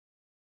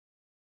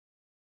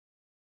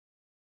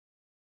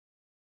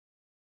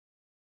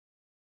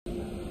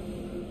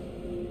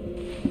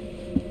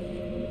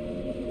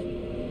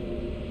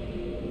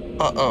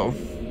Uh-oh.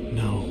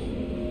 No.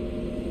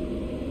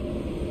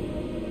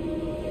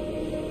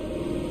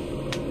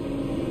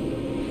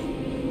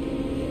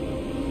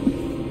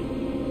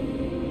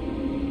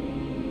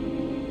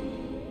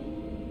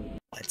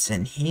 What's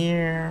in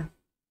here?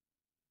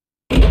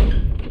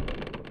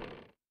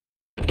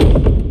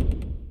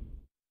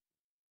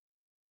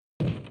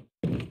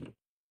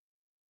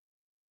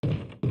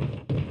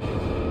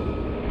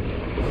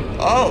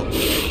 Oh,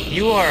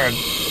 you are a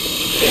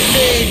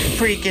big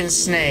freaking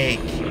snake.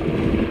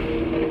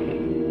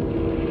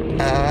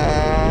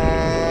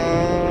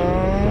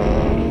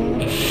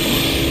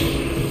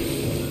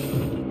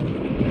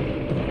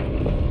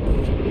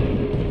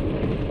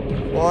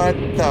 What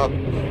the?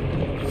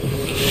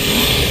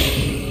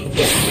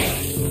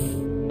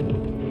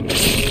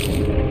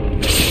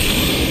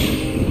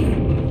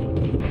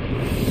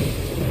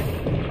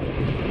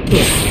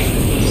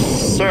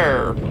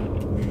 Sir.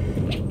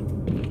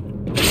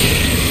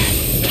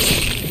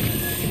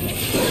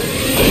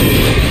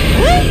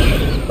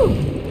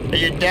 Are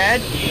you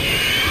dead?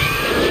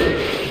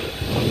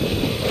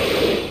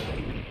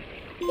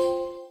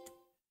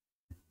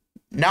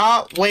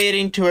 Not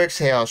waiting to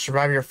exhale.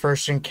 Survive your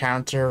first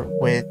encounter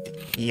with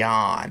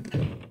Yawn.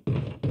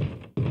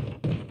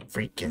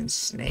 Freaking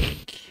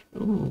snake.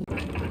 Ooh.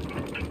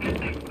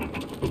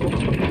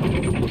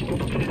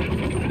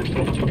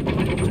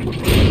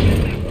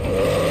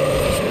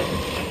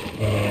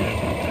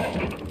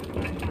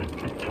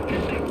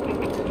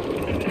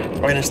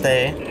 We're gonna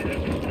stay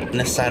on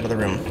this side of the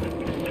room.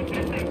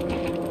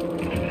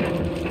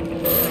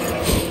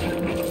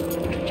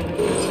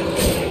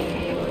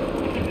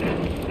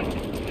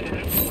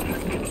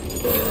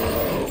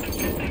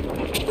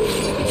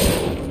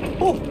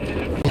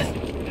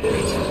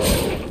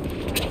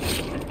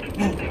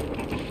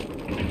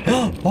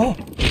 Oh!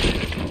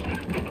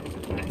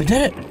 We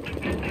did it!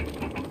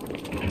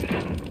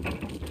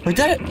 We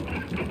did it!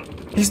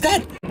 He's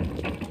dead!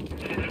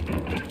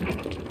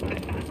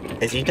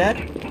 Is he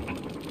dead?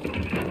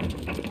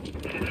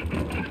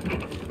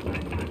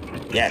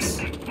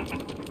 Yes.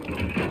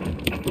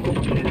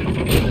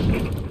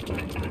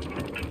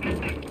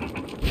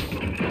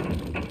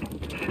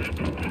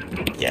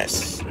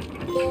 Yes.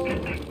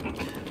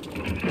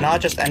 Not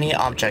just any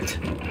object.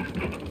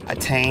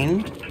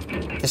 Attain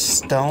the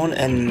stone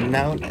and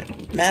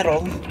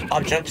metal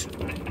object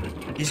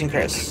using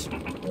Chris.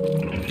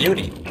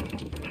 Beauty.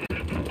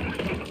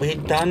 We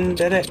done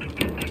did it.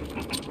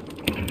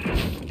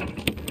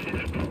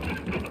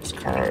 It's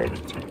carved.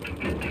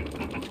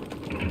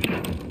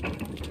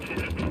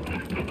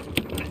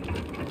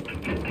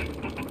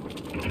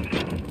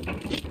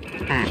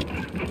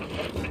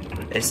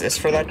 Is this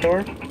for that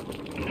door?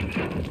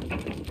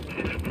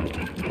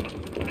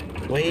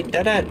 We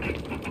did it.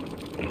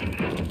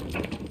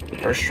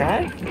 First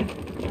try?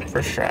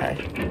 First try.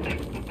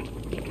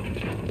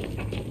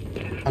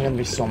 I'm gonna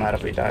be so mad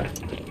if we die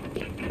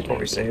before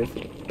we save.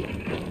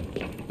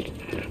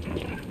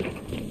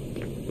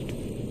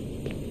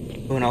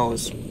 Who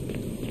knows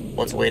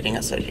what's waiting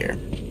us out here?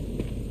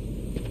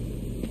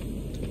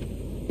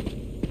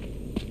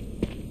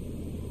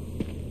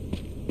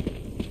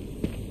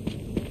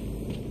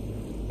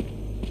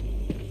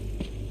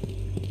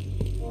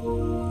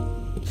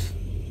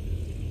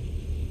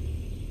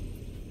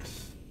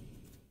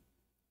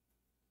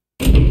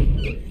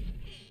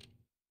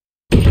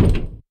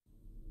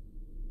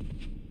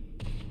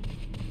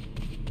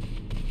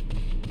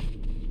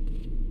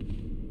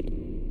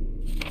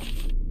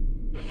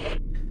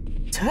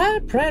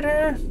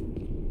 Typewriter!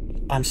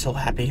 I'm so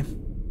happy.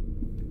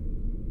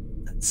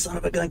 That son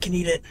of a gun can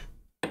eat it.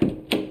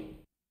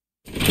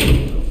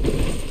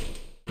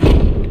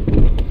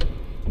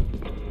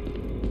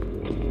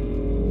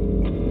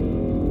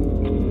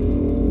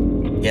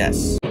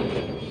 Yes.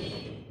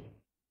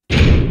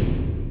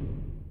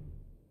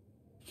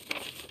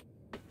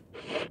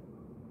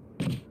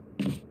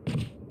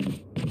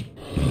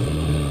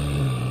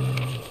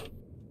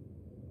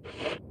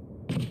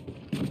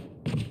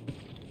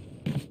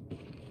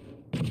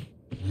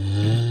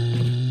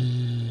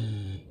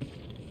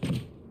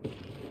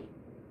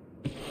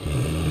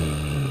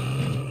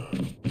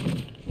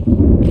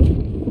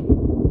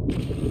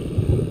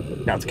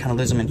 Now it's kind of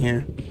lose him in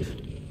here.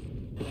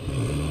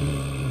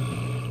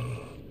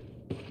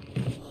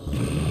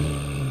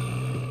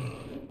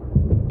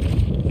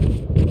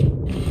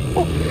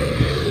 Oh.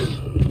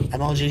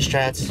 MLG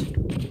strats.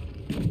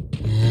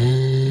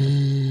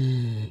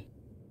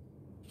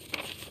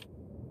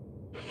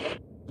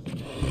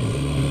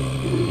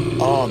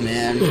 Oh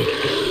man.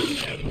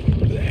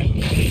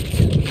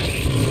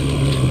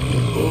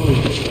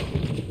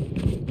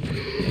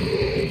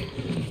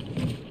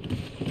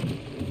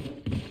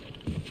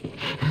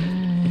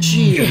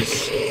 Jeez.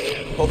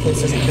 Hopefully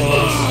this doesn't kill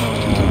us.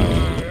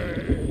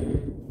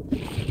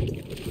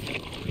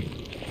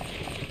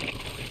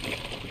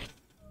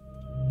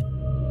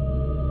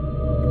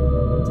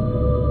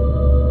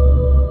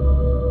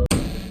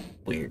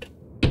 Weird.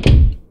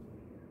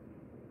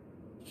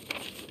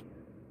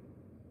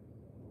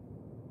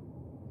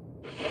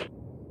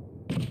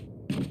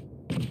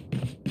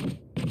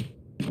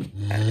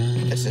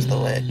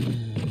 it.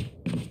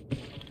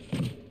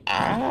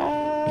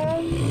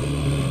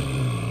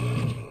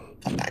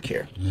 Come back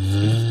here.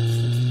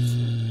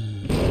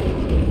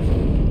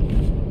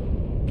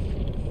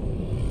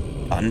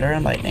 Thunder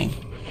and lightning.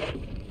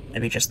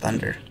 Maybe just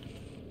thunder.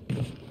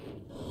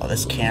 Oh,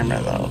 this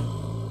camera though.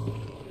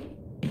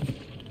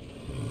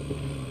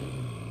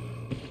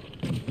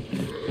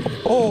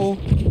 Oh,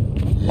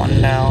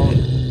 one down.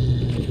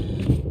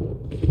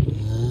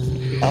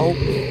 Help.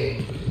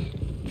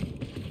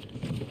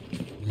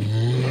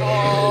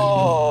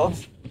 Oh.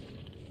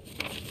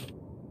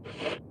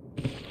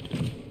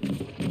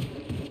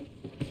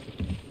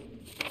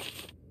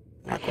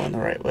 Not going the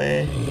right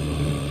way.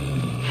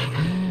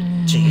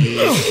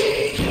 Jeez.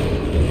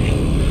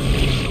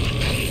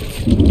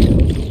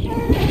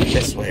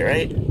 This way,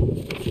 right?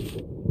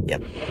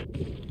 Yep.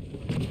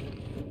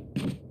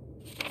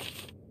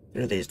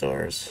 Through these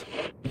doors.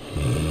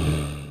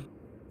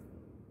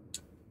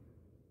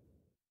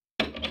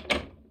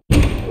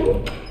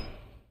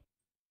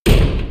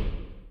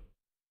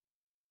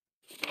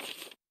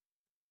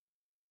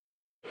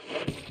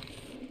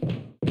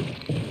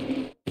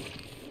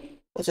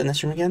 What's in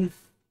this room again?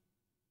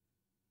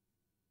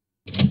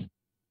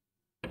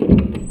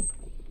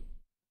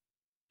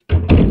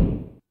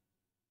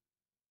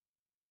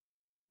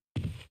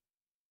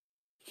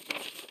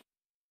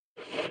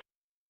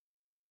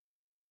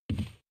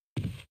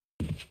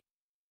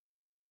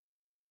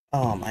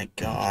 Oh my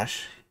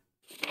gosh.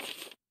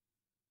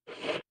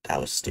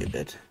 That was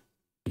stupid.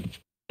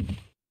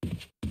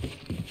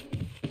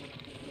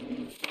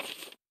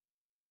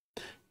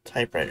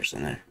 Typewriters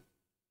in there.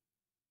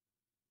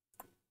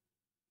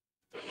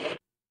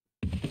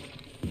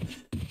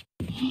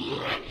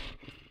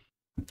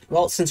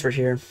 Well, since we're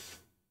here,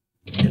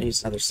 I'm gonna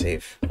use another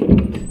save.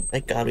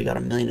 Thank God we got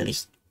 1,000,000 of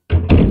these.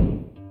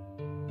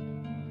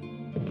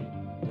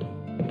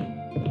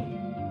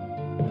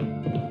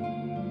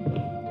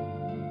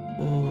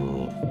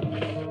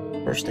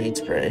 Ooh. First aid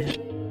spray.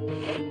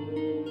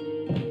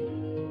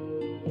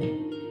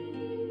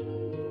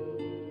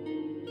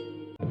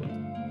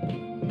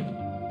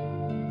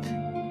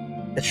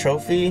 The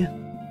trophy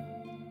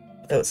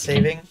without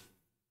saving.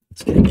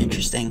 It's gonna be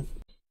interesting.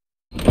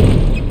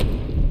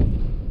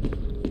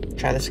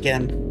 Try this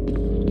again.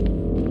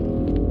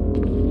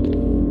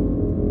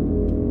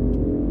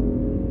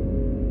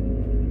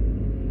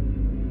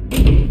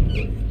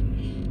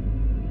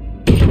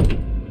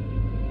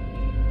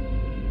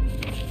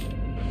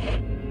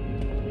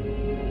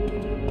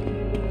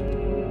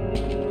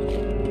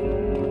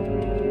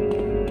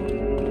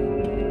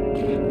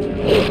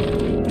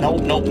 No.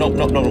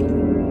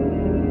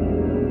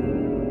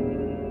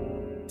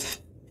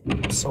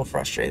 I'm so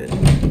frustrated.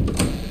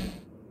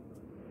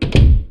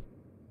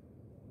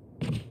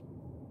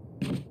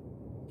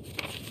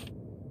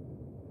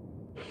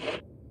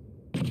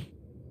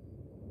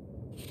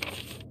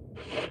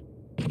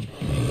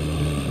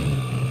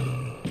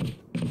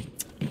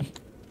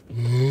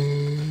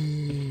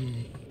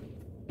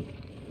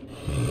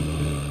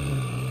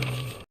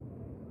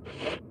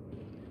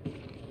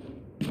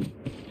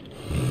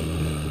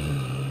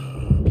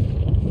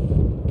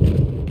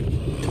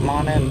 Come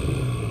on in.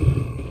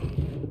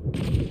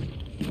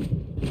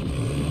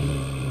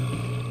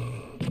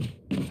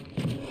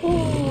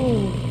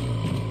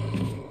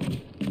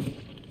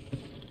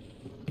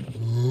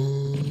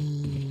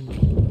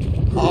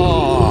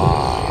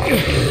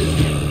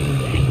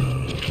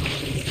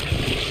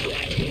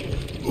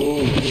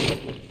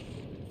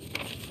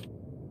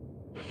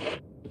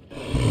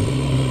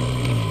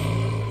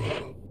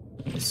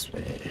 This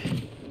way.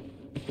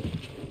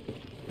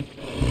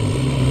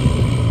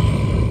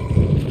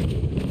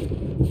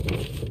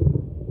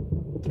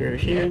 Through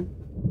here.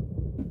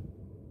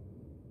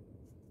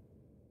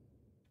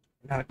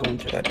 Not going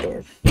through that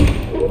door.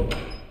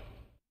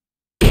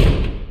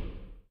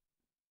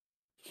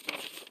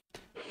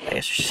 I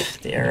guess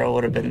the arrow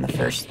would have been the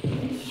first.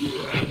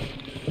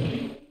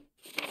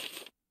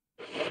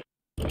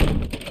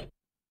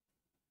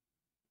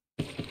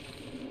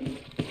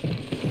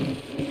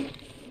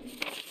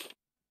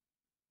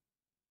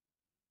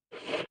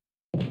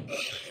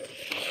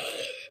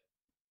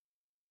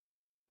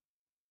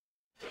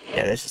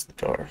 Yeah, this is the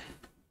door.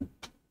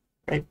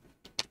 Right?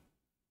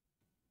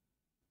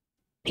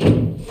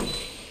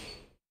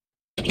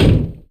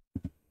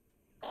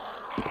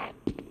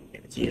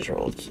 Let's use our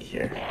old key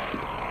here.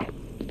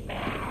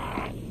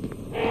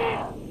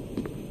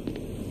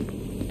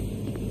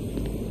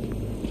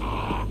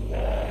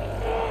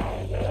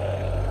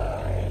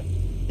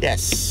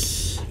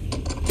 Yes.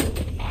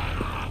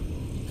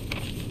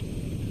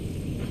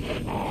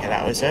 Yeah,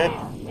 that was it.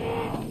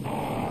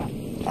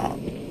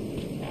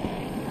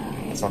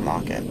 Let's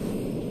unlock it.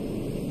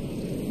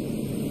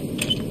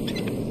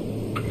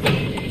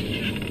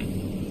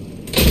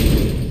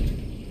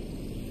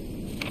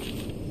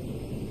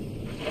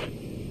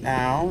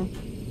 Now,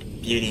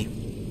 beauty.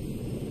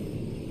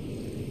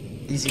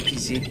 Easy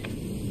peasy.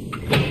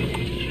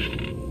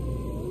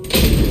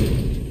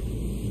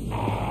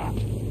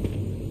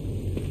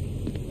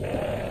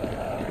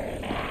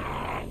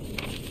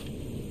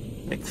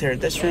 cleared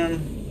this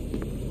room.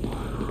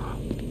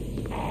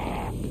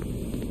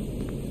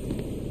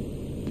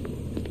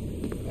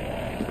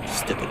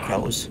 Stupid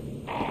crows.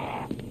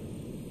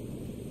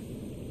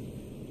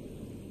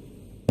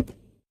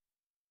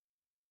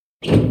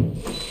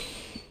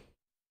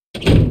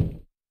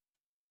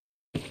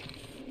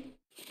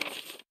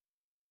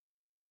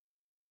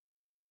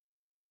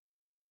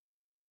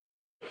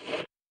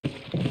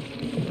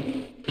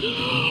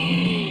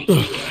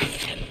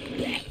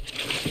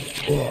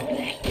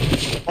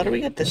 How do we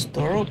get this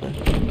door open?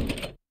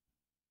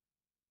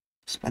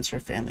 Spencer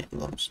family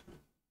loans.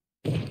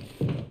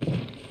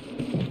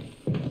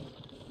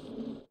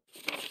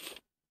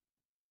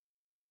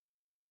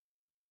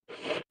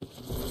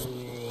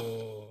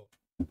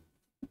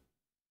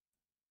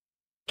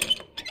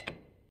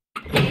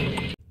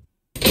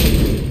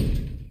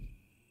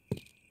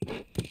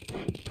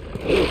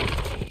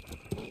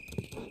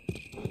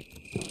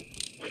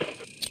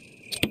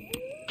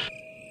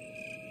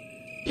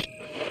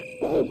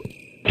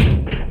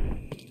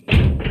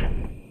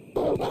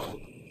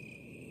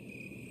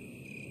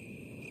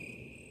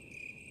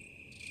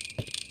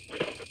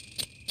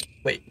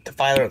 Wait, the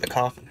filer of the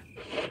coffin.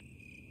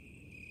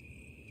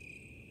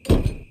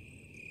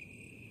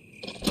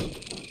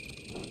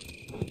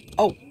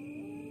 Oh!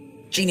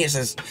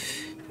 Geniuses!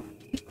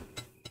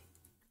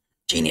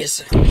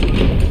 Genius!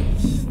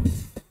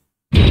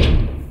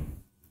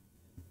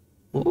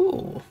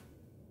 Ooh.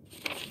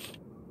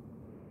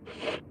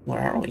 Where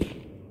are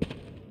we?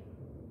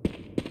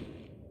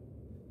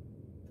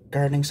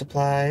 Gardening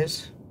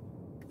supplies.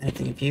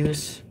 Anything of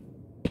use?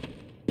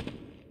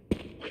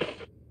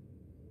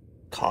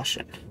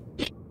 Caution.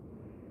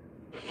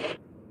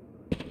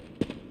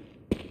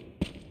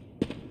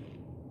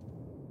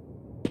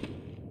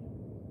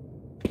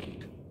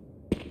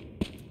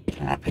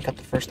 Can I not pick up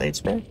the first aid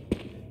spray?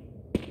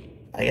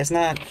 I guess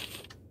not.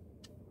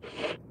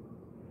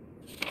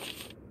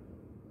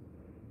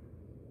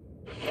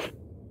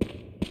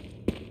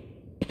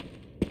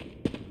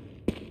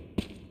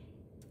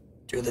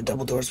 Through the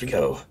double doors we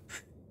go.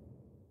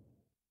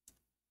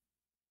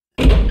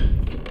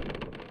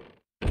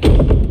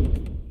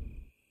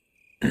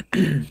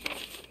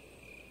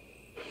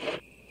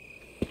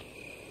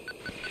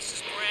 This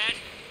is Brad.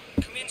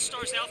 Come in,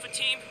 Stars Alpha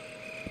Team.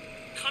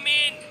 Come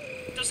in.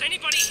 Does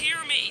anybody hear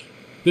me?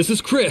 This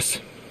is Chris.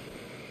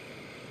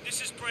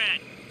 This is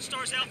Brad.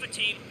 Stars Alpha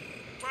Team.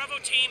 Bravo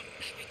Team.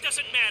 It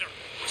doesn't matter.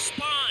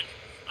 Respond.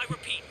 I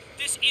repeat,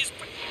 this is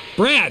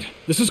Brad,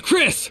 this is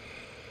Chris.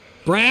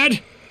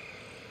 Brad?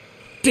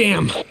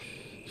 Damn.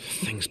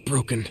 Thing's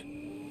broken.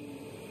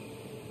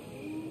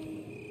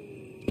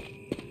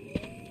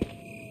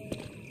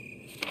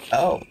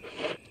 Oh.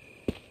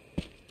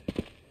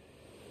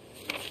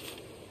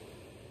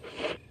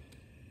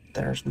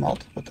 There's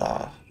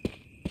multiple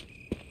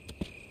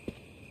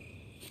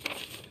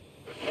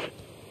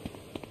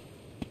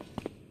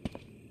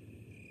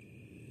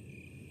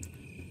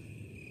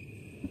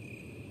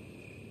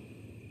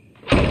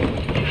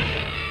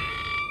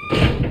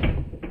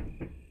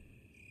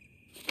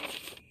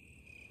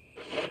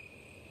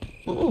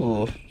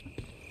Ooh.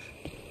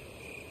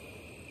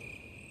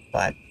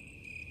 But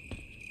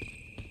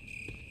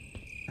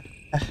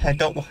I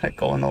don't want to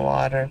go in the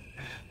water.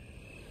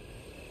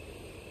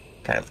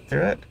 Can I look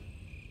through it?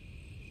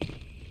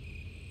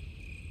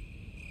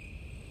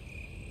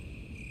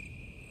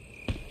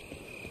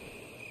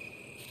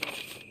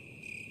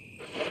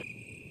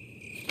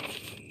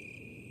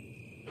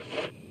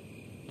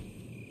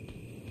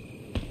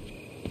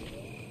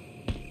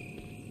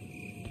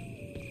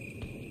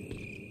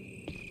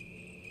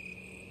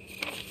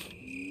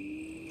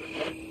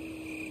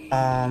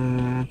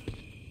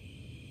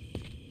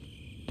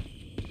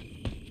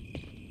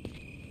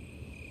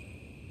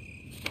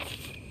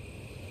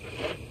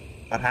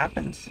 What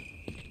happens?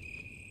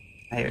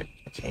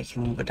 Okay,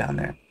 can we go down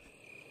there?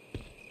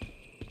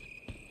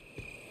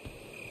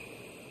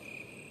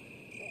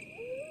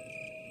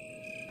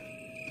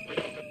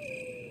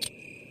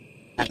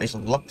 At least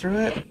look through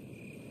it?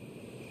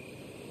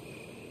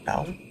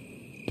 No.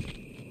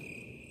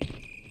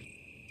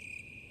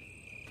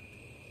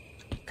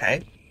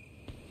 Okay.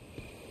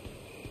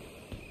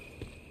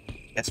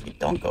 Guess we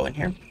don't go in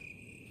here.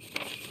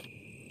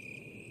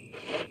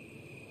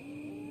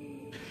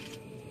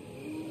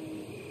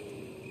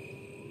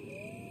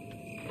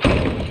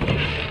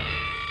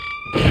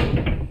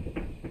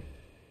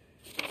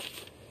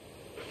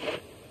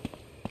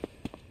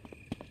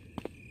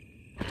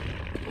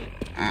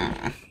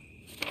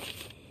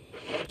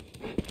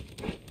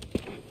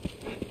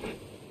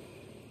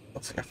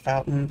 Looks like a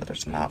fountain, but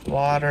there's not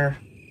water.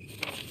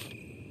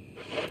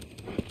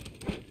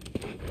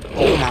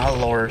 Oh my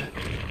lord.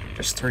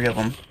 There's 3 of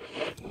them.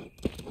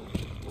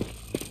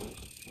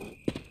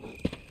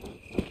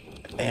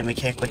 And we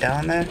can't go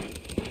down there?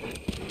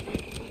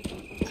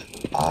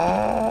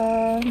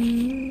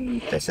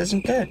 This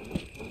isn't good.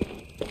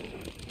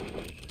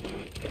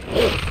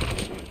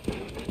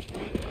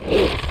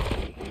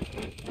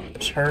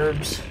 There's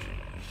herbs.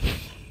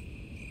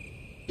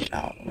 No,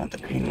 I want the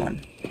green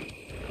one.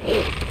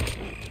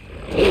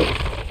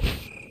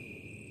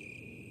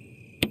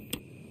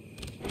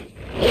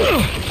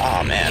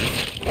 Aw, man.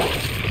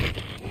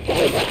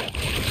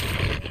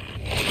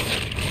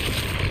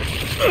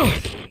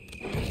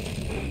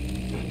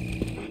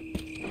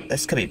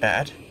 This could be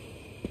bad.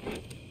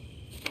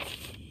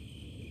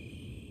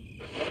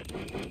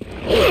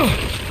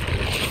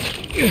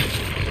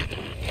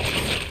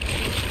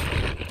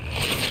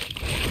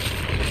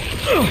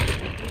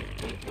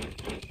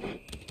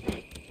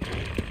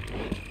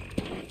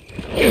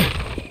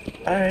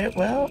 Alright,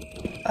 well,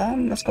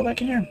 let's go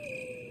back in here.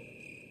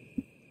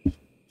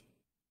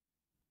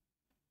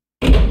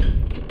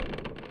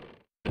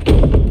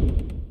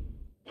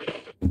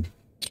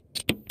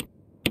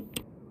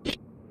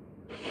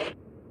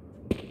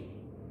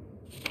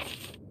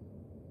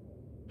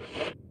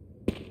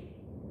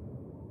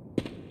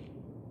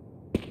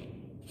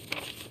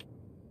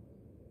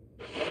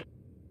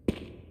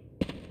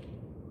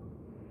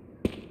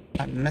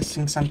 I'm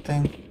missing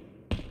something.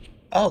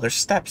 Oh, there's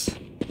steps.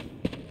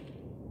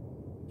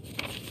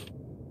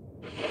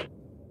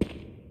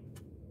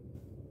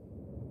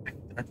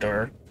 That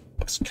door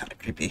was kind of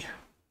creepy.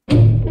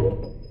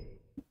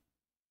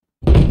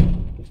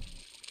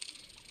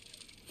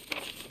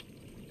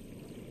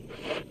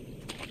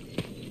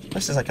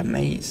 This is like a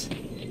maze.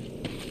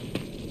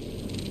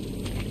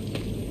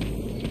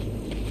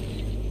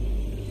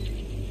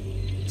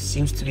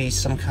 Seems to be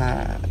some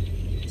kind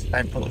of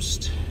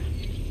signpost.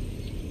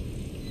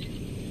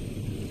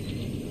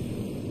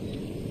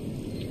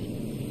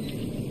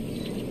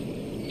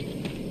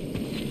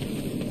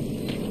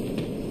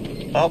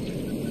 Oh.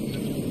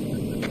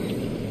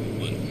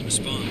 One,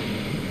 respond.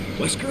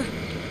 Wesker?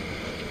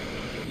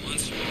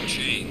 Monster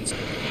chains.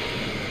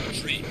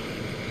 Tree.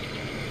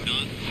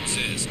 Not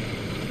says.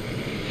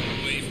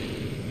 Wave.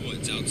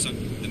 Woods outside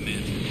the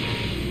mansion.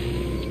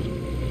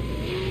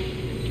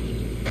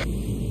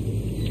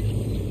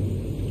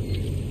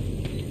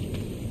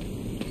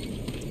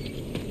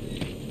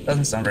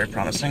 Doesn't sound very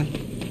promising.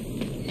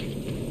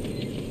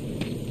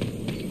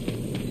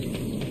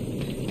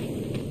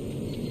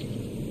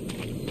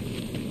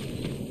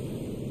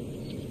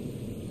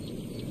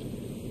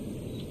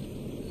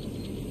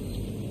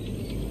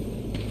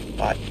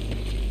 But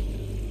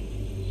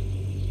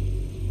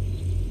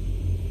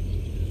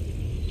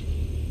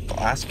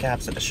glass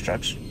caps of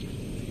destruction.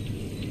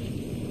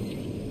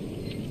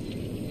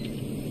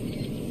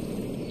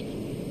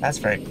 That's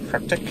very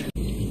cryptic.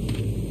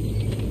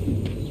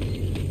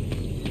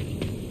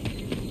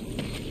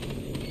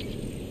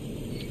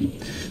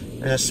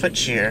 There's a switch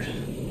here.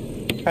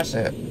 Press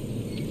it.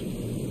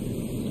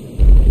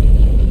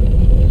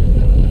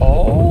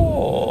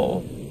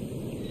 Oh.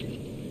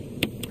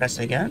 Press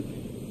it again.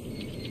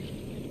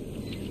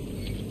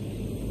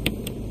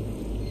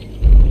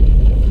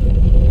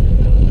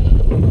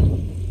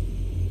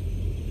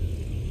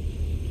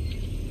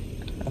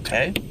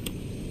 Okay.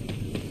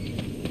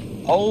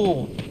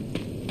 Oh,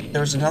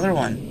 there was another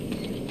one.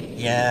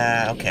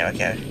 Yeah, okay,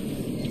 okay.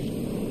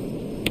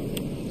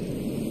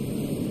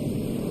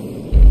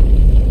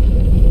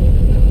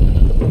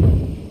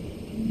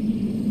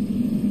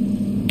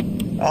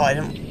 Oh, I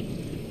didn't...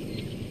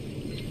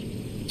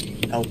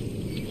 Nope.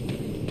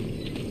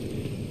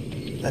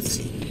 Let's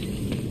see.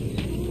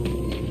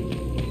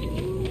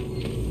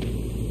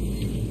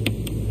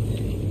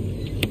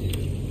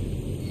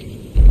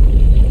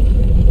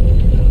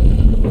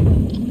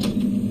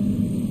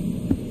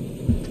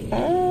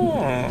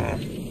 Oh.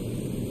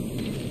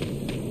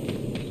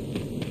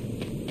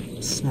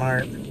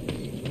 Smart.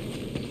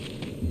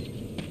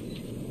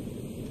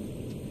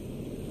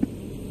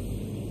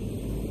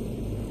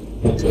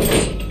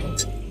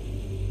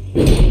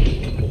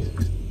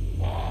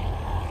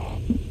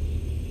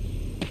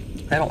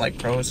 I don't like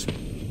crows.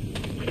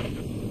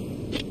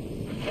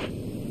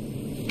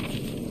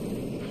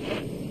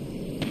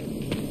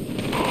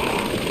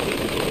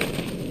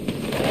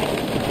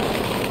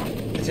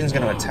 This thing's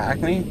gonna attack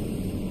me?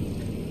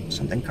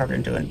 Something carved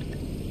into it.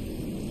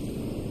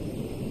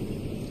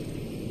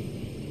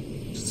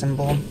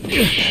 Symbol.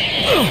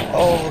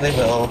 Oh, they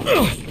will.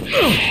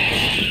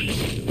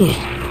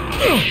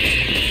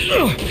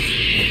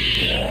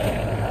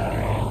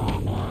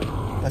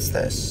 What's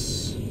this?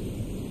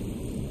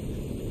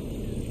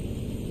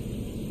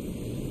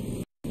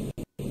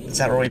 Is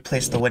that where we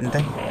place the wooden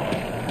thing?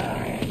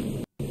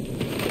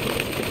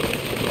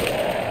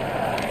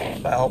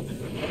 Well,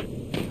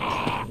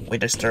 we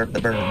disturbed the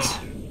birds.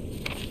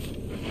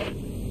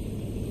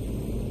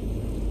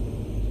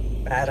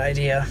 Bad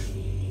idea.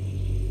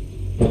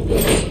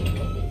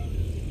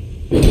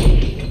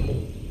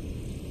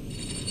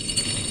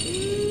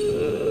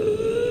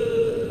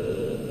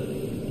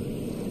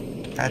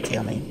 That's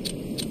yummy.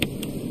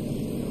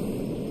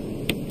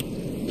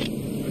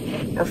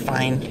 We're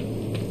fine.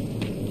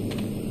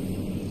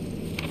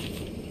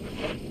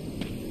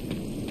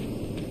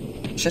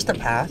 It's just a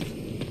path.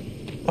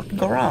 What could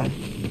go wrong?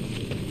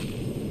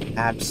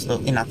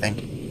 Absolutely nothing.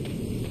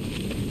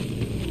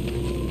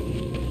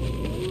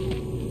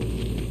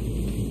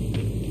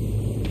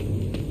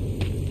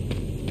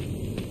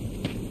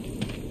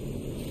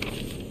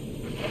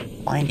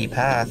 Windy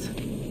path.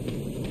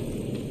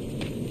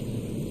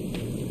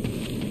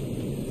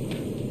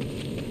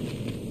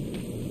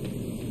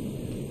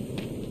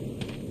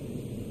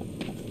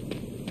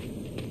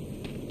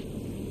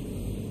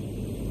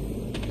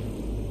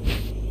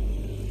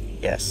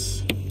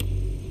 Yes.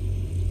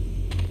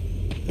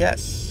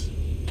 Yes.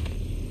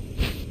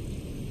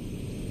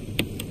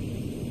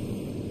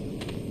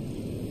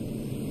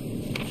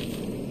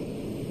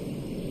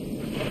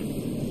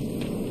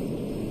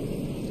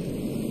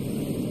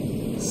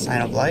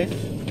 Sign of life?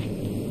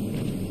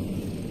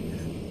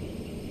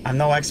 I'm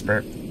no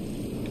expert.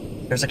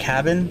 There's a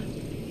cabin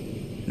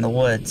in the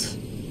woods.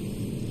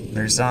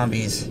 There's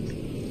zombies.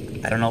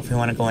 I don't know if we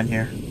want to go in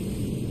here.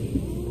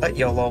 But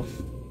YOLO.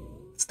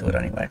 Let's do it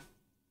anyway.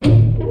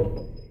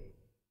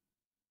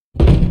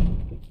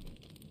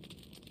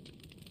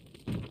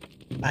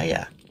 Ah,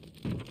 yeah.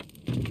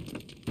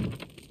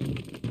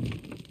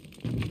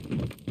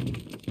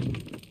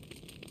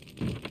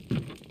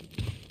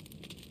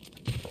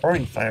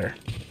 Roaring fire.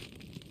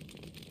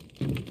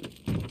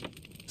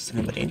 Is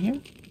anybody in here?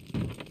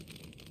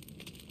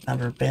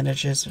 Number of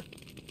bandages.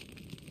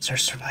 Is there a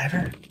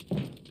survivor?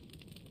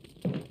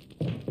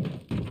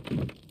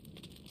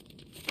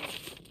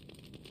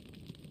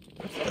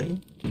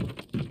 Hopefully.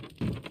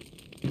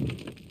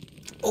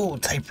 Oh,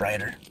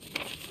 typewriter.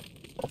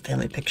 Oh,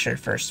 family picture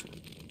first.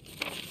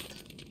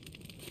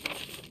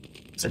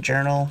 It's a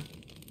journal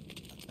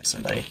by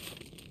somebody.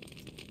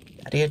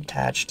 Daddy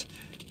attached.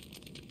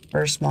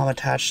 First, mom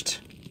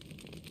attached.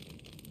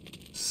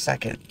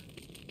 Second.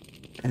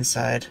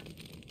 Inside.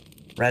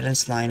 Red and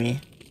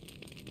slimy.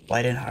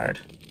 White and hard.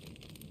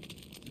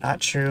 Not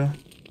true.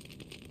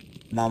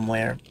 Mom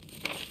where?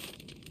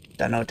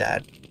 Don't know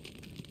dad.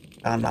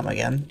 Found mom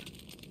again.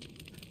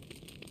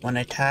 When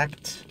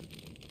attacked.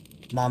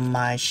 Mom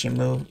my she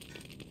moved.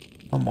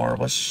 No more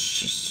was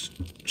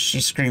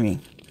she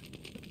screaming.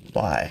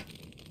 Why?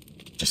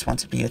 Just want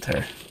to be with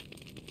her.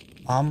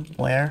 Mom,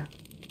 where?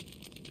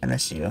 I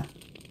miss you.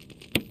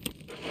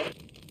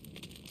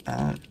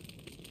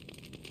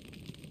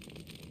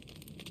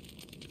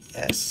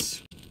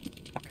 Yes.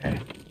 Okay.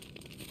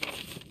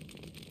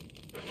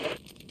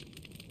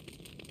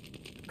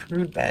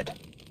 Crude bed.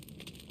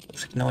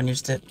 Looks like no one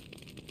used it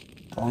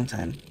a long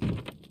time.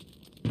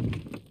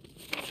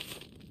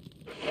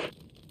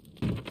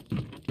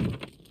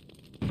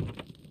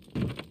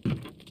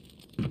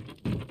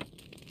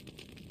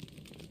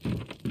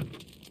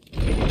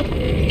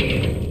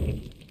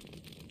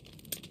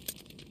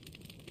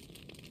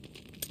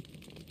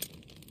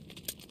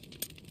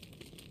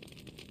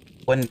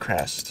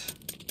 Windcrest.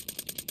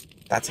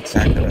 That's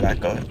exactly where that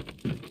goes.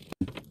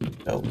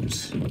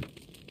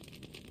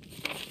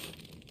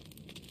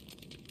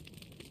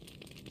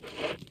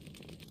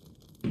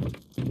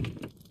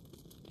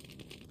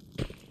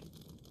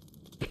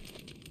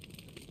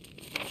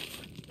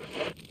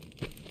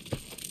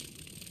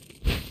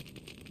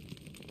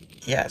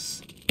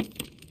 Yes.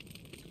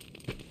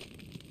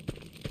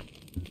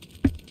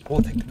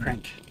 We'll take the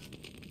crank.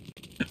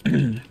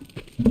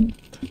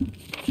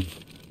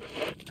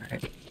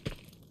 Alright.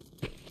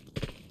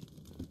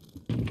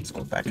 Let's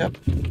go back up.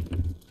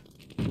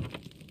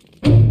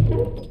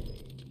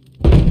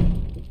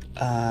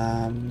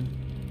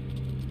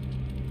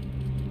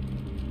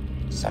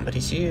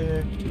 Somebody's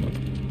here.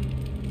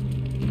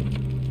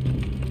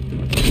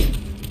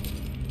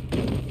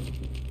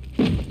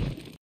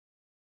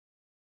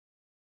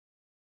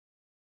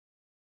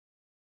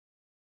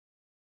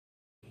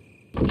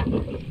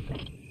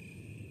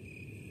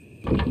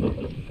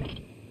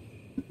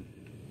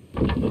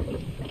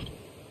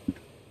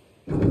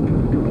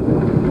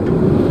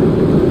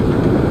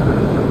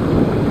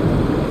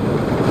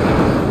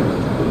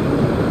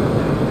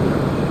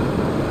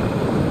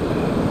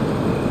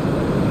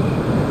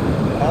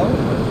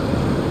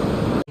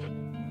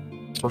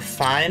 We're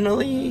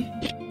finally,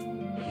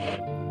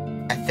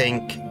 I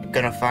think,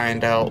 gonna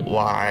find out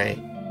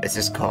why this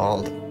is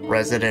called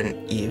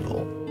Resident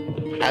Evil.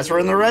 As we're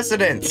in the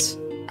residence!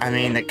 I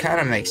mean, it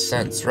kind of makes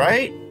sense,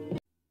 right?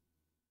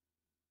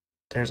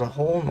 There's a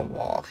hole in the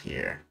wall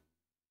here.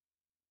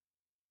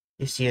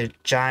 You see a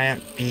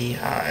giant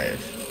beehive.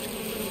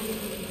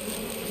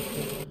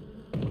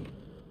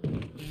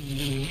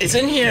 It's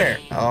in here!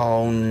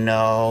 Oh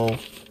no.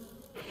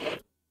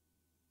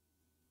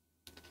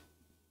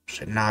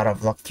 Should not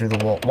have looked through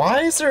the wall.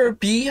 Why is there a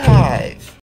beehive?